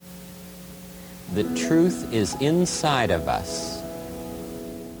The truth is inside of us,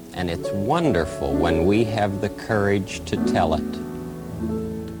 and it's wonderful when we have the courage to tell it.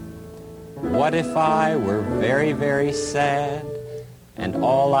 What if I were very, very sad, and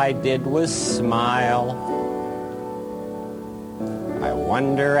all I did was smile? I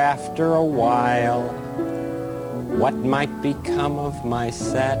wonder after a while what might become of my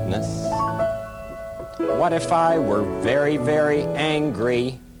sadness. What if I were very, very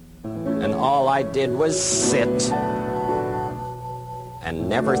angry, and all I did was sit and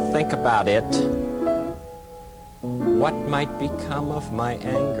never think about it? What might become of my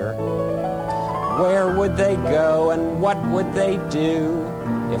anger? Where would they go and what would they do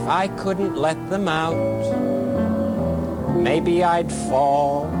if I couldn't let them out? Maybe I'd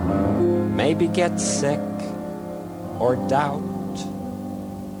fall, maybe get sick or doubt.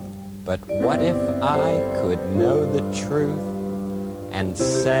 But what if I could know the truth and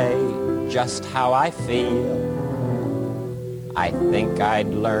say just how I feel? I think I'd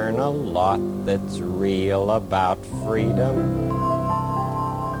learn a lot that's real about freedom.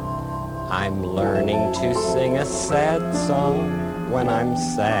 I'm learning to sing a sad song when I'm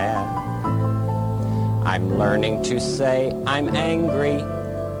sad. I'm learning to say I'm angry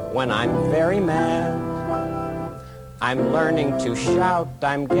when I'm very mad. I'm learning to shout,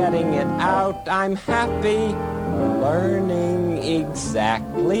 I'm getting it out, I'm happy, learning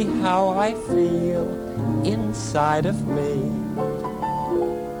exactly how I feel inside of me.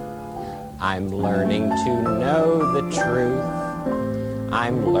 I'm learning to know the truth.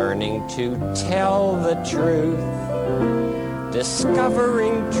 I'm learning to tell the truth.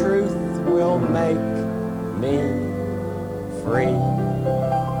 Discovering truth will make me free.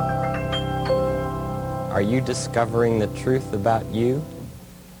 Are you discovering the truth about you?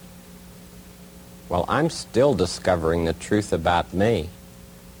 Well, I'm still discovering the truth about me.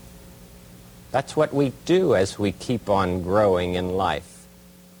 That's what we do as we keep on growing in life.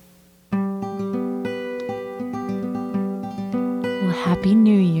 Well, Happy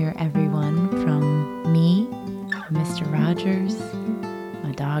New Year, everyone, from me, Mr. Rogers,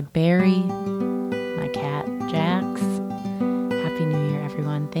 my dog Barry, my cat Jax. Happy New Year,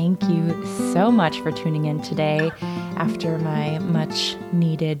 everyone. Thank you so much for tuning in today after my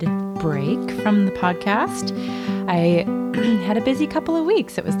much-needed break from the podcast. I had a busy couple of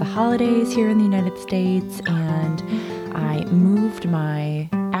weeks. It was the holidays here in the United States, and I moved my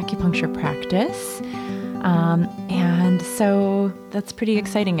acupuncture practice. And so that's pretty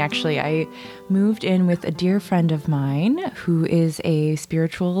exciting, actually. I moved in with a dear friend of mine who is a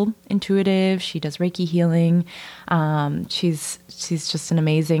spiritual intuitive. She does Reiki healing. She's just an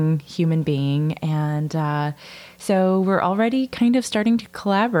amazing human being. And so we're already kind of starting to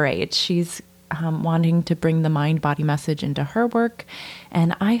collaborate. She's wanting to bring the mind-body message into her work,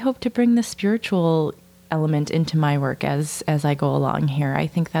 and I hope to bring the spiritual element into my work as I go along here. I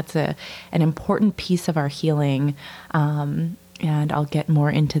think that's an important piece of our healing, and I'll get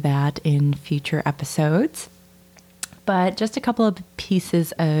more into that in future episodes. But just a couple of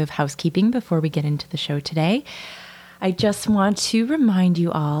pieces of housekeeping before we get into the show today. I just want to remind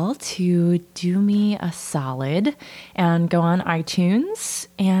you all to do me a solid and go on iTunes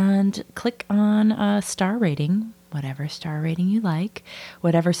and click on a star rating, whatever star rating you like,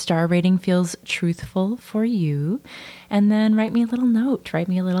 whatever star rating feels truthful for you, and then write me a little note, write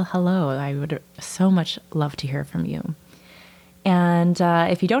me a little hello. I would so much love to hear from you. And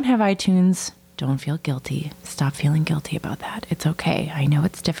if you don't have iTunes, don't feel guilty. Stop feeling guilty about that. It's okay. I know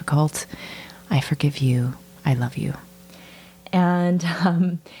it's difficult. I forgive you. I love you. And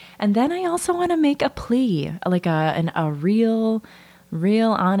then I also want to make a plea, like a real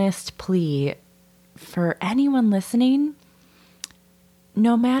honest plea for anyone listening.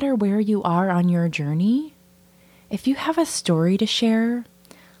 No matter where you are on your journey, if you have a story to share,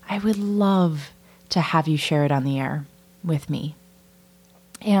 I would love to have you share it on the air with me.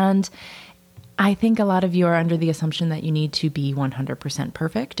 And I think a lot of you are under the assumption that you need to be 100%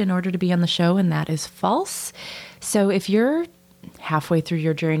 perfect in order to be on the show, and that is false. So if you're halfway through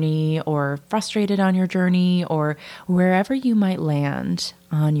your journey or frustrated on your journey or wherever you might land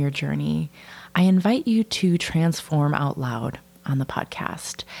on your journey, I invite you to transform out loud on the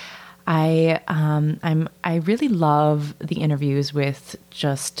podcast. I really love the interviews with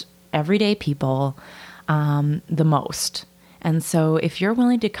just everyday people the most. And so if you're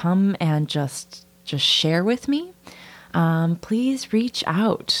willing to come and just share with me, please reach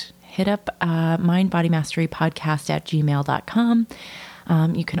out. Hit up mindbodymasterypodcast@gmail.com.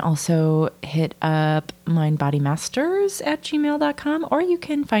 You can also hit up mindbodymasters@gmail.com, or you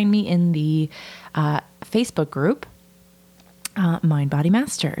can find me in the Facebook group. Mind Body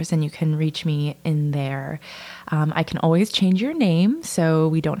Masters, and you can reach me in there. I can always change your name, so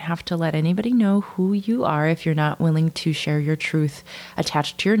we don't have to let anybody know who you are. If you're not willing to share your truth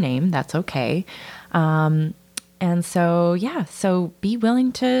attached to your name, that's okay. And so, yeah, so be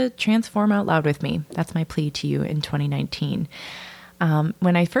willing to transform out loud with me. That's my plea to you in 2019.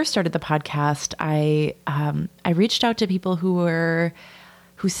 When I first started the podcast, I reached out to people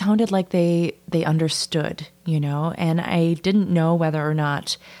who sounded like they understood, and I didn't know whether or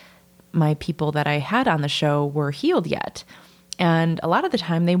not my people that I had on the show were healed yet. And a lot of the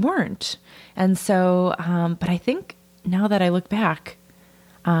time they weren't. And so, but I think now that I look back,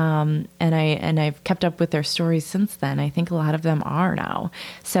 and I've kept up with their stories since then, I think a lot of them are now.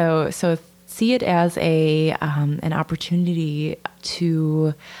 So see it as an opportunity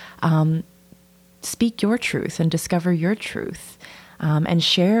to speak your truth and discover your truth. And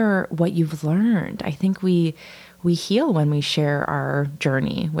share what you've learned. I think we heal when we share our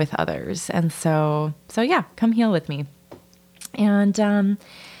journey with others. And so yeah, come heal with me. And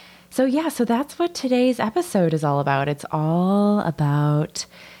so that's what today's episode is all about. It's all about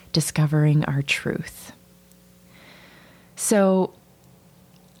discovering our truth. So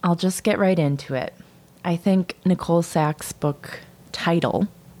I'll just get right into it. I think Nicole Sachs' book title,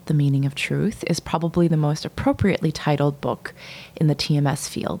 The Meaning of Truth, is probably the most appropriately titled book in the TMS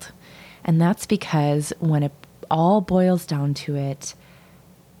field. And that's because when it all boils down to it,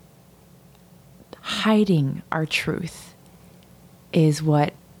 hiding our truth is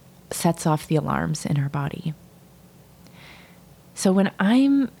what sets off the alarms in our body. So when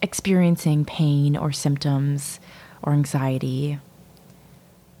I'm experiencing pain or symptoms or anxiety,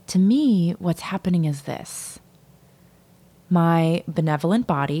 to me, what's happening is this. My benevolent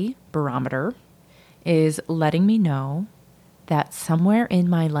body barometer is letting me know that somewhere in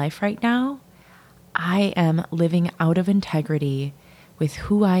my life right now, I am living out of integrity with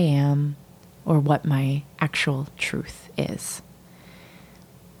who I am or what my actual truth is.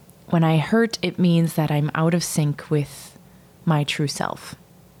 When I hurt, it means that I'm out of sync with my true self.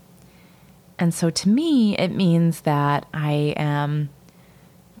 And so to me, it means that I am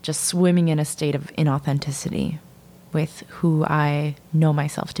just swimming in a state of inauthenticity with who I know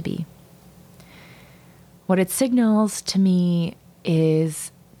myself to be. What it signals to me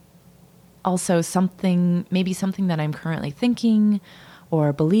is also maybe something that I'm currently thinking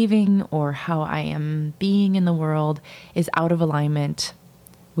or believing, or how I am being in the world is out of alignment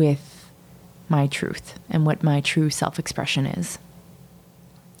with my truth and what my true self-expression is.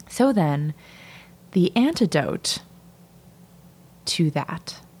 So then, the antidote to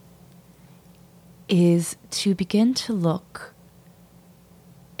that is to begin to look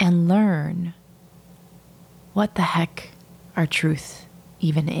and learn what the heck our truth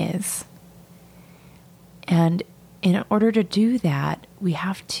even is. And in order to do that, we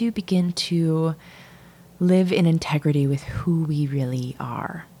have to begin to live in integrity with who we really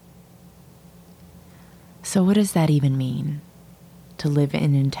are. So what does that even mean, to live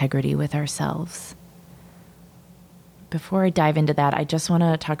in integrity with ourselves? Before I dive into that, I just want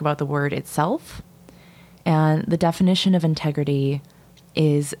to talk about the word itself. And the definition of integrity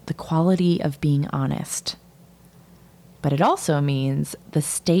is the quality of being honest. But it also means the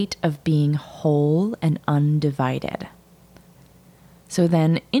state of being whole and undivided. So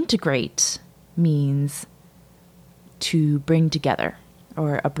then integrate means to bring together,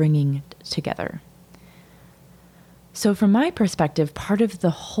 or a bringing together. So from my perspective, part of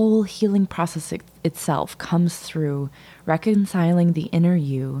the whole healing process itself comes through reconciling the inner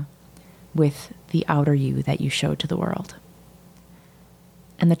you with the outer you that you show to the world.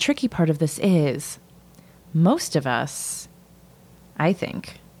 And the tricky part of this is, most of us, I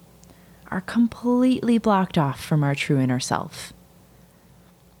think, are completely blocked off from our true inner self.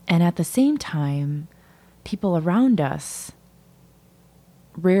 And at the same time, people around us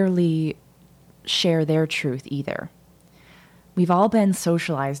rarely share their truth either. We've all been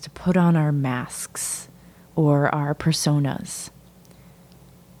socialized to put on our masks or our personas,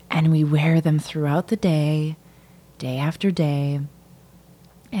 and we wear them throughout the day, day after day.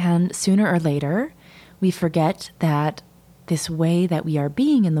 And sooner or later, we forget that this way that we are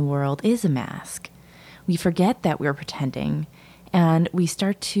being in the world is a mask. We forget that we're pretending, and we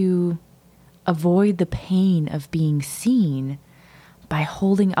start to avoid the pain of being seen by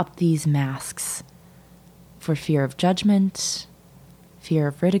holding up these masks for fear of judgment, fear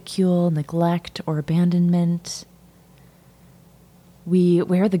of ridicule, neglect, or abandonment. We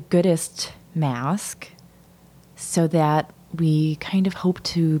wear the goodest mask so that we kind of hope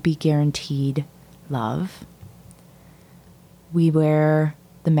to be guaranteed love. We wear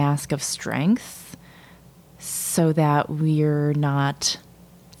the mask of strength so that we're not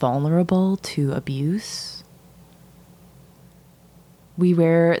vulnerable to abuse. We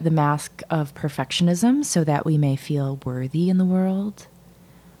wear the mask of perfectionism so that we may feel worthy in the world.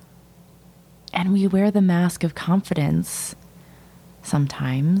 And we wear the mask of confidence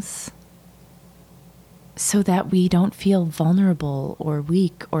sometimes so that we don't feel vulnerable or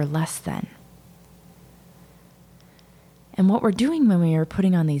weak or less than. And what we're doing when we are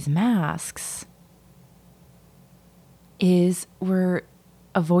putting on these masks is we're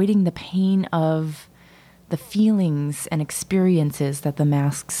avoiding the pain of the feelings and experiences that the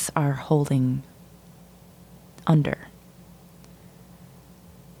masks are holding under.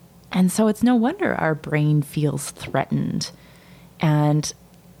 And so it's no wonder our brain feels threatened and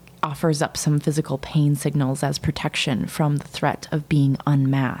offers up some physical pain signals as protection from the threat of being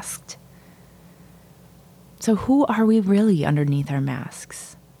unmasked. So who are we really underneath our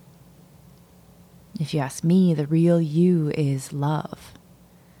masks? If you ask me, the real you is love.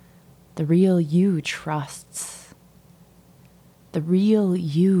 The real you trusts. The real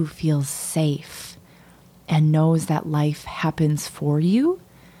you feels safe and knows that life happens for you,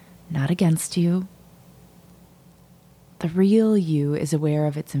 not against you. The real you is aware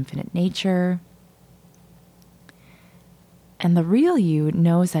of its infinite nature. And the real you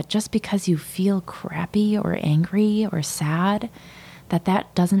knows that just because you feel crappy or angry or sad,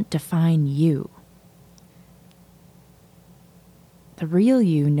 that doesn't define you. The real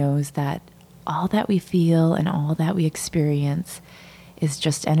you knows that all that we feel and all that we experience is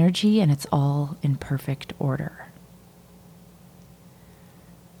just energy, and it's all in perfect order.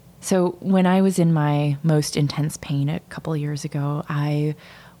 So when I was in my most intense pain a couple years ago, I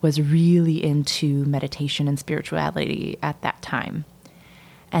was really into meditation and spirituality at that time.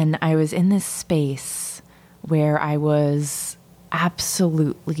 And I was in this space where I was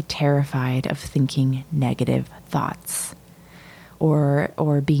absolutely terrified of thinking negative thoughts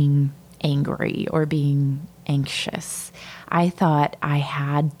or being angry or being anxious. I thought I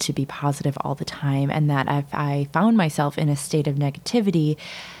had to be positive all the time, and that if I found myself in a state of negativity,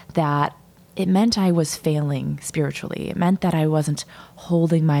 that it meant I was failing spiritually. It meant that I wasn't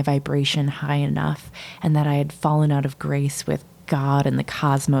holding my vibration high enough and that I had fallen out of grace with God and the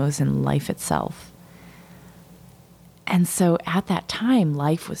cosmos and life itself. And so at that time,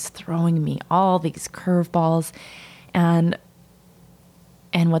 life was throwing me all these curveballs, and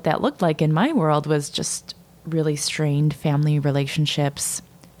what that looked like in my world was just really strained family relationships,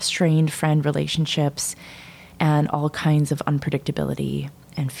 strained friend relationships, and all kinds of unpredictability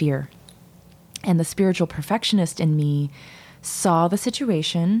and fear. And the spiritual perfectionist in me saw the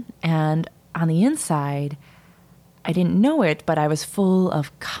situation, and on the inside, I didn't know it, but I was full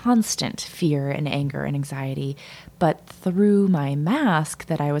of constant fear and anger and anxiety. But through my mask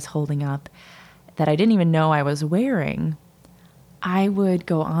that I was holding up, that I didn't even know I was wearing, I would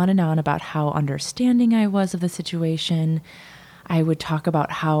go on and on about how understanding I was of the situation. I would talk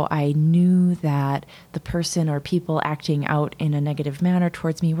about how I knew that the person or people acting out in a negative manner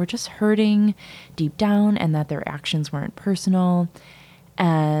towards me were just hurting deep down and that their actions weren't personal.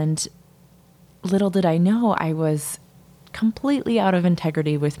 And little did I know I was completely out of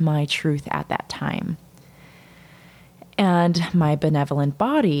integrity with my truth at that time. And my benevolent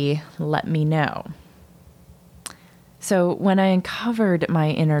body let me know. So when I uncovered my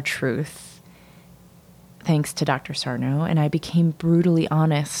inner truth, thanks to Dr. Sarno, and I became brutally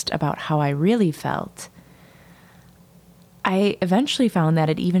honest about how I really felt, I eventually found that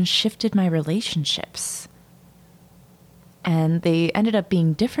it even shifted my relationships. And they ended up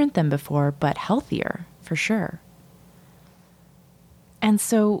being different than before, but healthier, for sure. And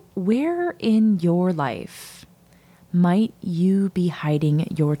so where in your life might you be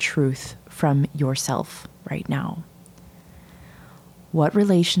hiding your truth from yourself right now? What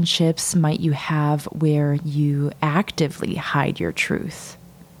relationships might you have where you actively hide your truth?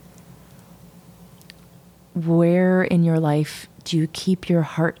 Where in your life do you keep your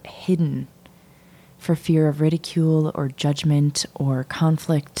heart hidden for fear of ridicule or judgment or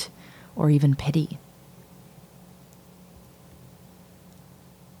conflict or even pity?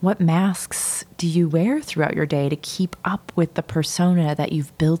 What masks do you wear throughout your day to keep up with the persona that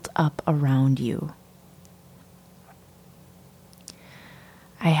you've built up around you?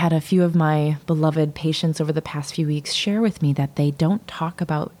 I had a few of my beloved patients over the past few weeks share with me that they don't talk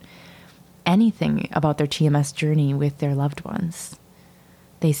about anything about their TMS journey with their loved ones.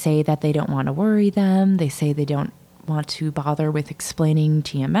 They say that they don't want to worry them. They say they don't want to bother with explaining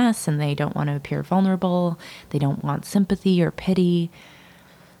TMS, and they don't want to appear vulnerable. They don't want sympathy or pity.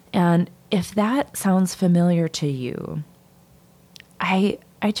 And if that sounds familiar to you, I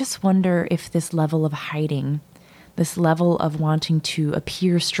I just wonder if this level of hiding, this level of wanting to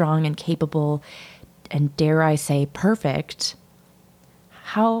appear strong and capable, and dare I say perfect,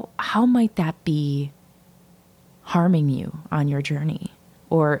 how might that be harming you on your journey,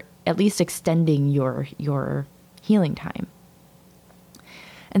 or at least extending your healing time?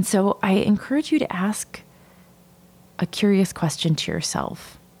 And so I encourage you to ask a curious question to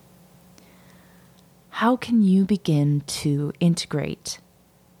yourself. How can you begin to integrate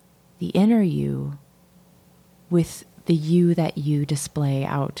the inner you with the you that you display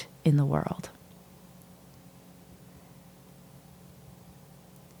out in the world?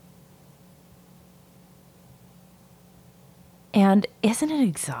 And isn't it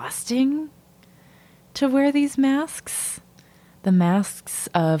exhausting to wear these masks? The masks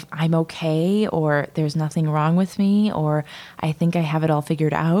of I'm okay, or there's nothing wrong with me, or I think I have it all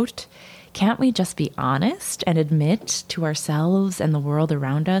figured out. Can't we just be honest and admit to ourselves and the world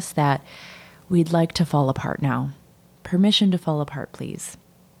around us that we'd like to fall apart now? Permission to fall apart, please.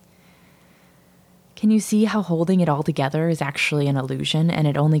 Can you see how holding it all together is actually an illusion, and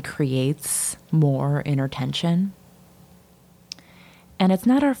it only creates more inner tension? And it's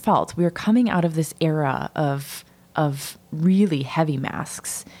not our fault. We're coming out of this era of really heavy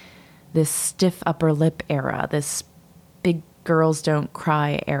masks, this stiff upper lip era, this big girls don't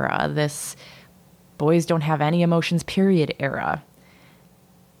cry era, this boys don't have any emotions period era,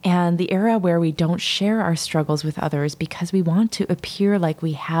 and the era where we don't share our struggles with others because we want to appear like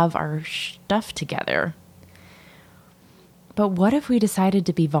we have our stuff together. But what if we decided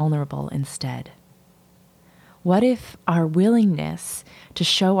to be vulnerable instead? What if our willingness to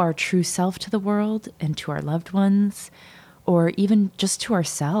show our true self to the world and to our loved ones, or even just to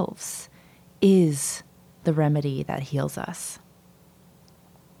ourselves, is the remedy that heals us?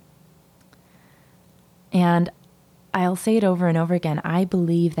 And I'll say it over and over again, I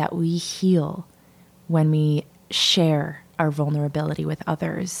believe that we heal when we share our vulnerability with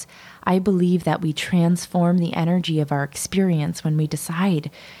others. I believe that we transform the energy of our experience when we decide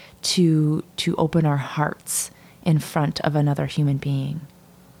to open our hearts in front of another human being.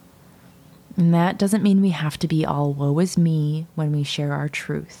 And that doesn't mean we have to be all woe is me when we share our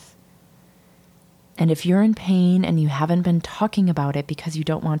truth. And if you're in pain and you haven't been talking about it because you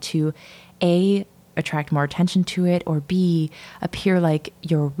don't want to, A, attract more attention to it, or B, appear like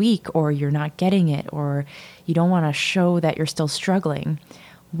you're weak or you're not getting it, or you don't want to show that you're still struggling,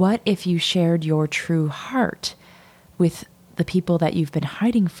 what if you shared your true heart with the people that you've been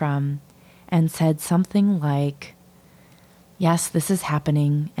hiding from and said something like, yes, this is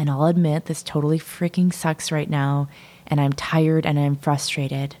happening, and I'll admit this totally freaking sucks right now, and I'm tired and I'm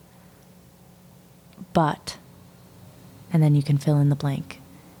frustrated. But, and then you can fill in the blank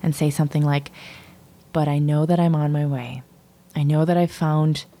and say something like, but I know that I'm on my way. I know that I've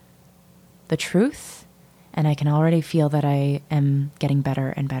found the truth, and I can already feel that I am getting better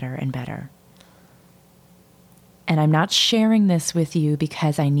and better and better. And I'm not sharing this with you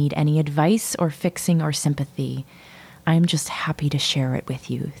because I need any advice or fixing or sympathy. I'm just happy to share it with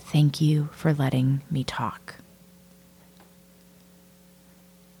you. Thank you for letting me talk.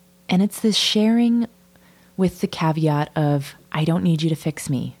 And it's this sharing with the caveat of, I don't need you to fix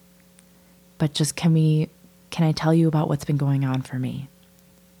me, but just can I tell you about what's been going on for me?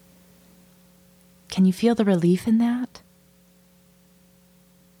 Can you feel the relief in that?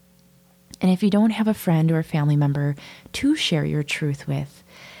 And if you don't have a friend or a family member to share your truth with,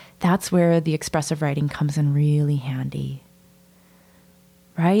 that's where the expressive writing comes in really handy.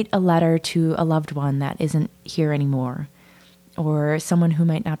 Write a letter to a loved one that isn't here anymore, or someone who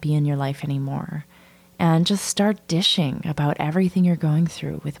might not be in your life anymore, and just start dishing about everything you're going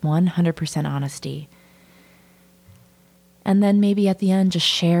through with 100% honesty. And then maybe at the end, just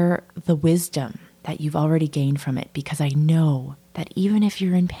share the wisdom that you've already gained from it, because I know that even if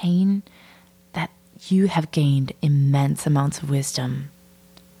you're in pain, that you have gained immense amounts of wisdom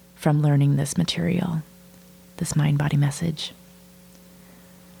from learning this material, this mind-body message.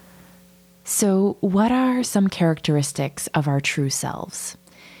 So, what are some characteristics of our true selves?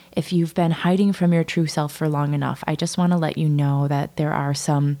 If you've been hiding from your true self for long enough, I just want to let you know that there are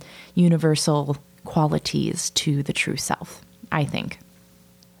some universal qualities to the true self, I think.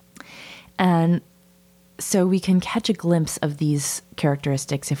 And so we can catch a glimpse of these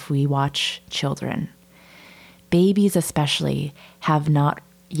characteristics if we watch children. Babies especially have not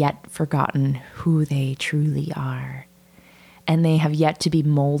yet forgotten who they truly are. And they have yet to be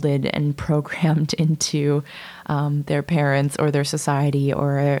molded and programmed into their parents or their society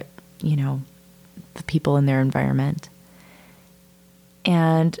or, the people in their environment.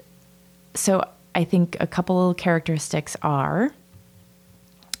 And so I think a couple characteristics are,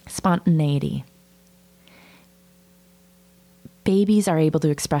 Spontaneity. Babies are able to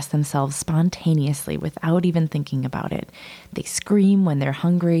express themselves spontaneously without even thinking about it. They scream when they're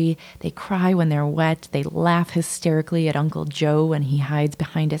hungry, they cry when they're wet, they laugh hysterically at Uncle Joe when he hides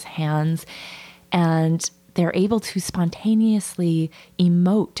behind his hands, and they're able to spontaneously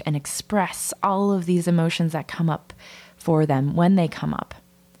emote and express all of these emotions that come up for them when they come up.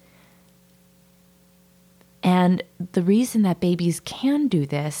 And the reason that babies can do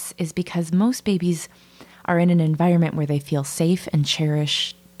this is because most babies are in an environment where they feel safe and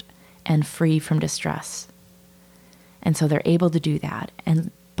cherished and free from distress. And so they're able to do that.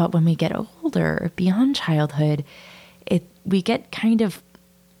 But when we get older, beyond childhood, we get kind of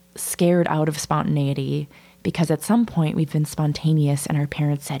scared out of spontaneity because at some point we've been spontaneous and our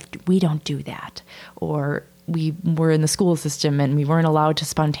parents said, we don't do that. Or we were in the school system and we weren't allowed to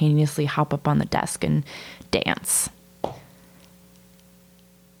spontaneously hop up on the desk and dance.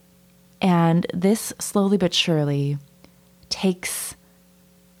 And this slowly but surely takes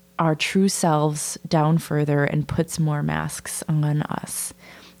our true selves down further and puts more masks on us.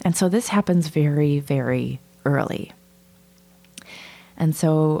 And so this happens very, very early. And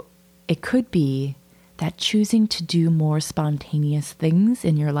so it could be that choosing to do more spontaneous things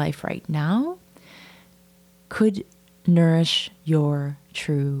in your life right now could nourish your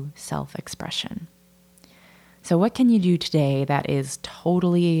true self-expression. So what can you do today that is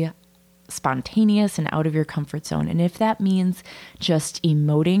totally spontaneous and out of your comfort zone? And if that means just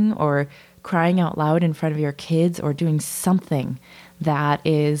emoting or crying out loud in front of your kids or doing something that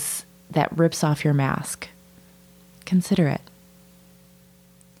rips off your mask, consider it.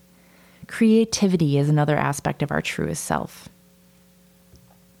 Creativity is another aspect of our truest self.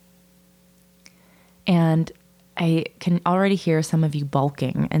 And I can already hear some of you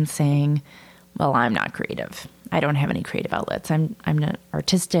balking and saying, well, I'm not creative. I don't have any creative outlets. I'm not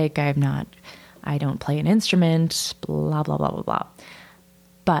artistic. I don't play an instrument, blah, blah, blah, blah, blah.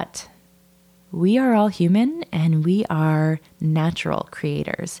 But we are all human and we are natural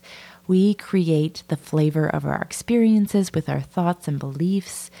creators. We create the flavor of our experiences with our thoughts and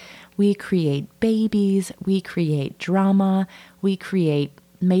beliefs. We create babies. We create drama. We create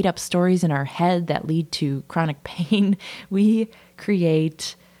made up stories in our head that lead to chronic pain. We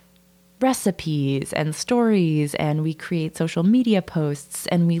create recipes and stories, and we create social media posts,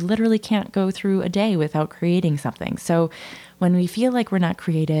 and we literally can't go through a day without creating something. So when we feel like we're not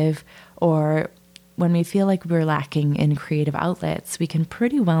creative, or when we feel like we're lacking in creative outlets, we can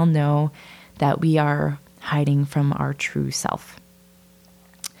pretty well know that we are hiding from our true self.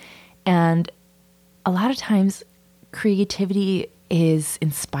 And a lot of times creativity is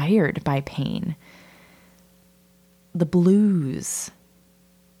inspired by pain. The blues,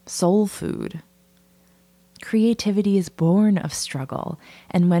 soul food. Creativity is born of struggle.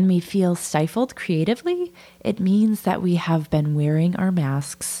 And when we feel stifled creatively, it means that we have been wearing our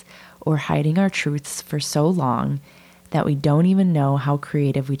masks or hiding our truths for so long that we don't even know how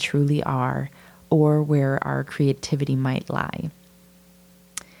creative we truly are or where our creativity might lie.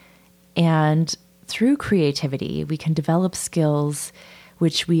 And through creativity, we can develop skills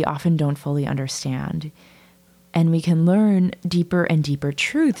which we often don't fully understand. And we can learn deeper and deeper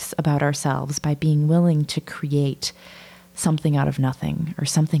truths about ourselves by being willing to create something out of nothing or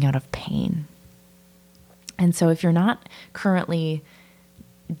something out of pain. And so if you're not currently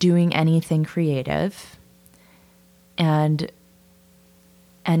doing anything creative and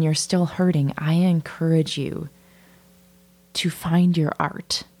you're still hurting, I encourage you to find your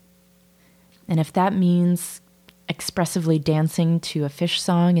art. And if that means expressively dancing to a Fish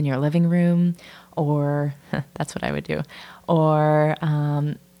song in your living room, or that's what I would do, or,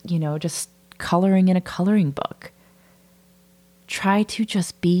 just coloring in a coloring book. Try to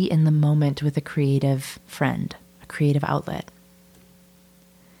just be in the moment with a creative friend, a creative outlet.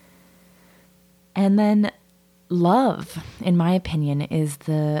 And then love, in my opinion, is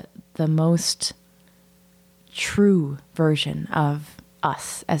the most true version of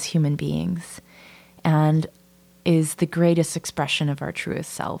us as human beings, and is the greatest expression of our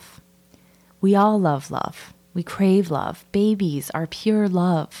truest self. We all love love. We crave love. Babies are pure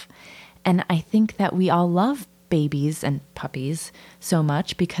love. And I think that we all love babies and puppies so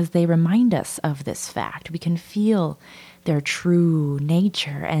much because they remind us of this fact. We can feel their true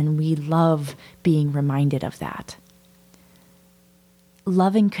nature, and we love being reminded of that.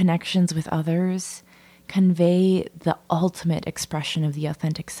 Loving connections with others convey the ultimate expression of the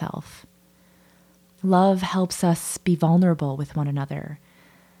authentic self. Love helps us be vulnerable with one another.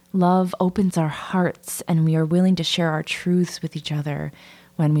 Love opens our hearts, and we are willing to share our truths with each other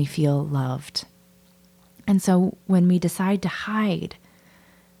when we feel loved. And so when we decide to hide,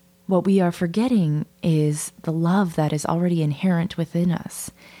 what we are forgetting is the love that is already inherent within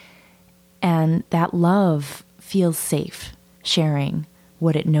us. And that love feels safe sharing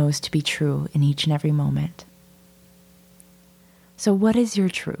what it knows to be true in each and every moment. So what is your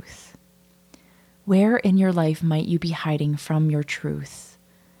truth? Where in your life might you be hiding from your truth?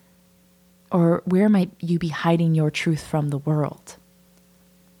 Or where might you be hiding your truth from the world?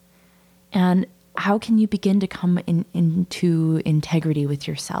 And how can you begin to come into integrity with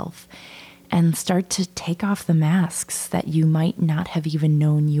yourself and start to take off the masks that you might not have even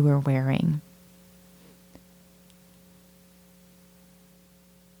known you were wearing?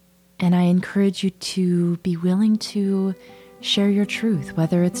 And I encourage you to be willing to share your truth,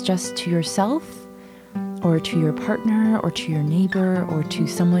 whether it's just to yourself or to your partner or to your neighbor or to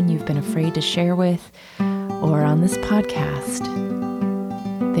someone you've been afraid to share with, or on this podcast.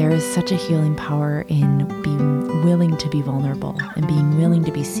 There is such a healing power in being willing to be vulnerable and being willing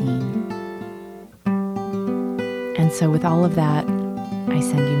to be seen. And so with all of that, I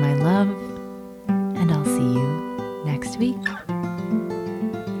send you my love, and I'll see you next week.